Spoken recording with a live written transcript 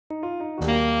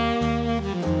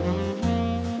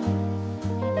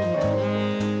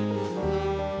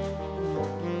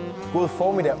God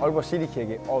formiddag, Aalborg City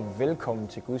Kirke, og velkommen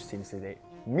til gudstjeneste i dag.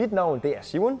 Mit navn det er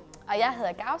Simon. Og jeg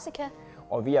hedder Gausika.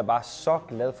 Og vi er bare så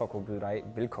glade for at kunne byde dig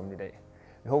velkommen i dag.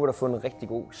 Vi håber, du har fået en rigtig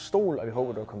god stol, og vi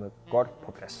håber, du er kommet godt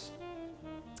på plads.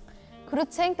 Kunne du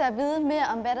tænke dig at vide mere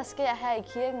om, hvad der sker her i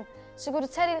kirken, så kunne du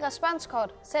tage dit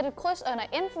responskort, sætte et kryds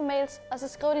under infomails, og så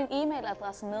skrive din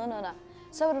e-mailadresse nedenunder.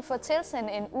 Så vil du få tilsendt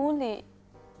en ugentlig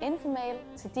infomail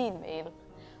til din mail.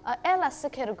 Og ellers så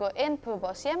kan du gå ind på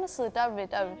vores hjemmeside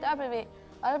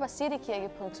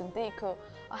www.aalborgcitykirke.dk,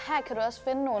 og her kan du også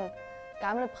finde nogle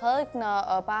gamle prædikener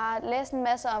og bare læse en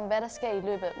masse om, hvad der sker i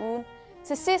løbet af ugen.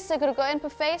 Til sidst så kan du gå ind på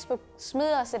Facebook,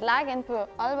 smide os et like ind på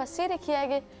Aalborg City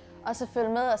Kirke, og så følge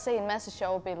med og se en masse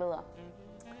sjove billeder.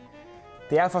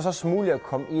 Det er for så muligt at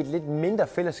komme i et lidt mindre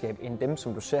fællesskab end dem,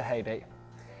 som du ser her i dag.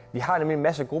 Vi har nemlig en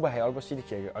masse grupper her i Aalborg City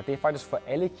Kirke, og det er faktisk for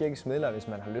alle kirkens medlemmer, hvis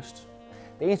man har lyst.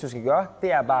 Det eneste, du skal gøre,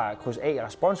 det er bare at krydse af i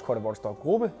responskortet, hvor der står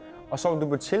gruppe, og så vil du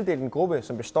blive tildelt en gruppe,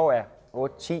 som består af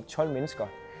 8, 10, 12 mennesker.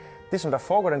 Det, som der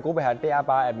foregår i den gruppe her, det er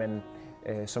bare, at man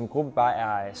som gruppe bare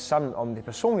er sammen om det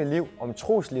personlige liv, om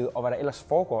troslivet og hvad der ellers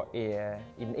foregår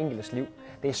i den enkeltes liv.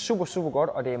 Det er super godt,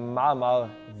 og det er meget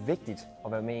vigtigt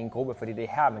at være med i en gruppe, fordi det er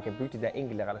her, man kan bygge de der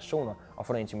enkelte relationer og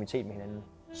få noget intimitet med hinanden.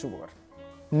 Super godt.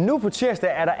 Nu på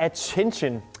tirsdag er der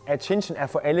Attention. Attention er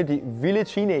for alle de vilde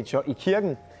teenager i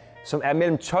kirken, som er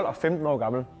mellem 12 og 15 år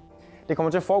gammel. Det kommer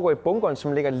til at foregå i bunkeren,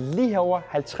 som ligger lige herover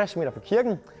 50 meter fra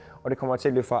kirken, og det kommer til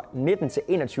at blive fra 19 til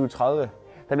 21:30.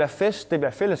 Der bliver fest, det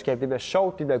bliver fællesskab, det bliver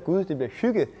sjovt, det bliver Gud, det bliver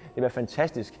hygge, det bliver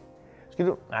fantastisk. Skal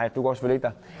du? Nej, du går selvfølgelig ikke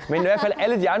der. Men i hvert fald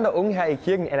alle de andre unge her i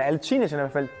kirken, eller alle teenagerne i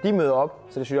hvert fald, de møder op,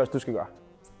 så det synes jeg også, du skal gøre.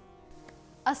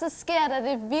 Og så sker der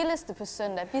det vildeste på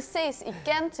søndag. Vi ses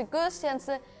igen til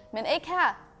gudstjeneste, men ikke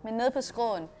her, men nede på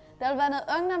skroen. Der vil være noget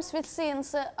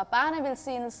ungdomsvelsignelse og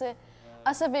barnevelsignelse,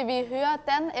 og så vil vi høre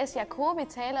Dan S. Jacobi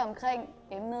tale omkring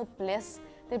emnet blæs.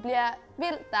 Det bliver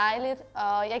vildt dejligt,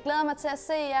 og jeg glæder mig til at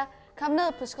se jer. Kom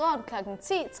ned på skroen kl.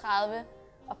 10:30,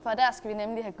 og for der skal vi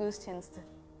nemlig have gudstjeneste.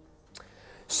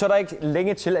 Så er der ikke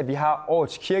længe til, at vi har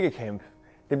årets kirkecamp.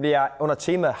 Det bliver under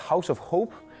temaet House of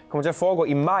Hope. Det kommer til at foregå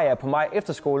i maj på Maj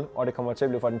Efterskole, og det kommer til at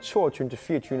blive fra den 22. til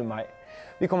 24. maj.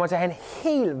 Vi kommer til at have en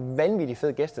helt vanvittig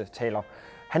fed gæstetaler.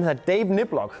 Han hedder Dave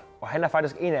Niblock, og han er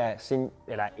faktisk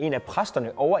en af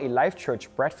præsterne over i Life Church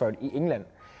Bradford i England.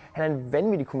 Han er en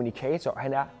vanvittig kommunikator, og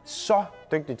han er så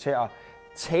dygtig til at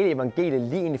tale evangeliet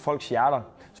lige ind i folks hjerter,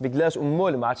 så vi glæder os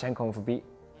umådeligt meget til, at han kommer forbi.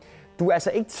 Du er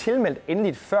altså ikke tilmeldt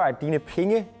endeligt, før at dine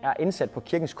penge er indsat på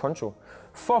kirkens konto.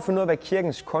 For at finde ud af, hvad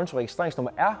kirkens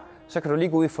kontoregistreringsnummer er, så kan du lige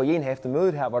gå ud i foyeren her efter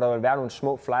mødet her, hvor der vil være nogle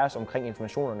små flyers omkring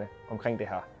informationerne omkring det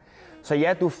her. Så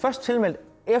ja, du er først tilmeldt,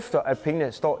 efter at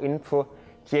pengene står inde på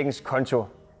kirkens konto.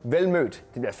 Velmødt,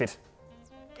 det bliver fedt.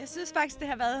 Jeg synes faktisk, det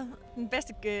har været den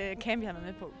bedste camp, jeg har været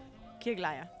med på.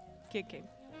 Kirkelejr. Kirkecamp.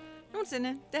 Nogensinde.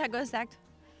 Det har gået sagt.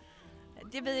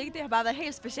 Jeg ved ikke, det har bare været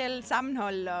helt specielt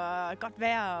sammenhold og godt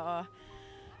vejr, og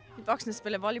de voksne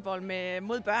spiller volleyball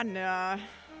mod børnene, og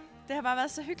det har bare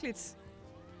været så hyggeligt.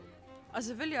 Og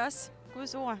selvfølgelig også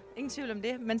Guds ord. Ingen tvivl om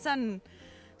det. Men sådan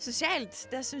socialt,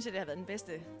 der synes jeg, det har været den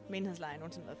bedste menighedslejr, jeg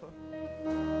nogensinde har været på.